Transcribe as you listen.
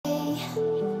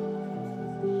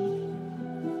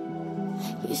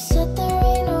You said there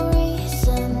ain't no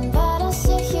reason, but I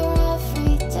sit here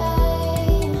every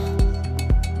day,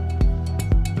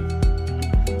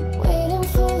 waiting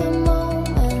for the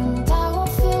moment I won't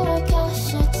feel like I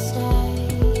should stay.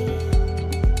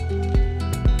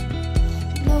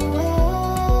 No way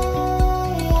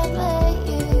I'd let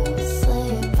you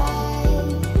slip by.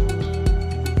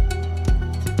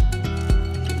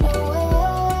 No way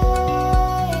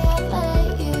I'd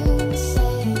let you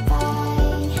say bye.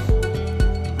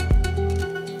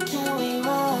 Can we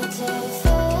watch it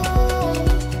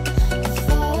fade,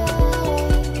 fade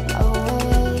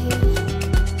away?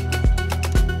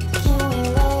 Can we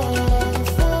let it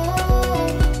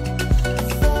fade,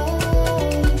 fade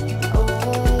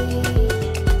away?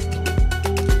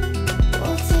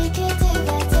 We'll take it day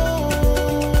by day.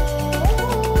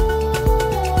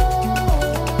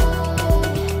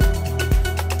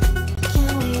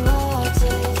 Can we watch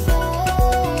it fade,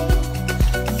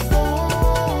 fade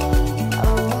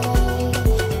away?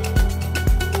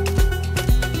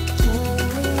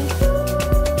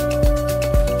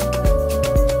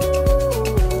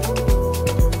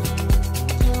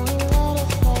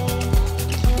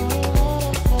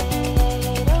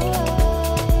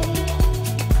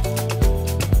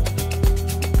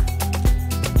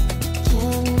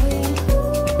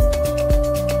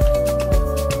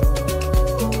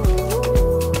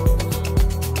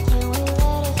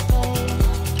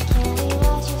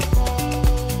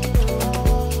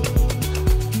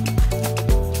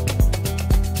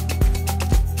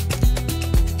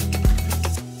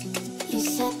 You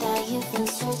said that you've been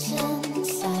searching,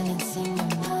 silencing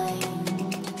your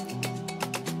mind,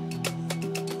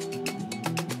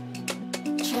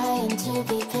 trying to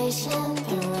be patient,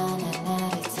 but running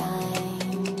out of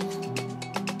time.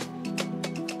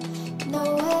 No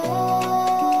way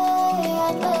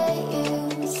I'd let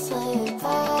you slip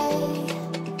by.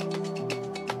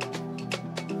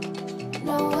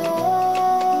 No way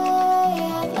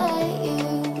I'd let you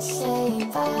say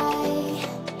bye.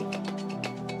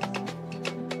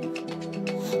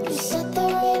 You said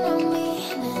there ain't no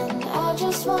meaning, I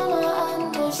just wanna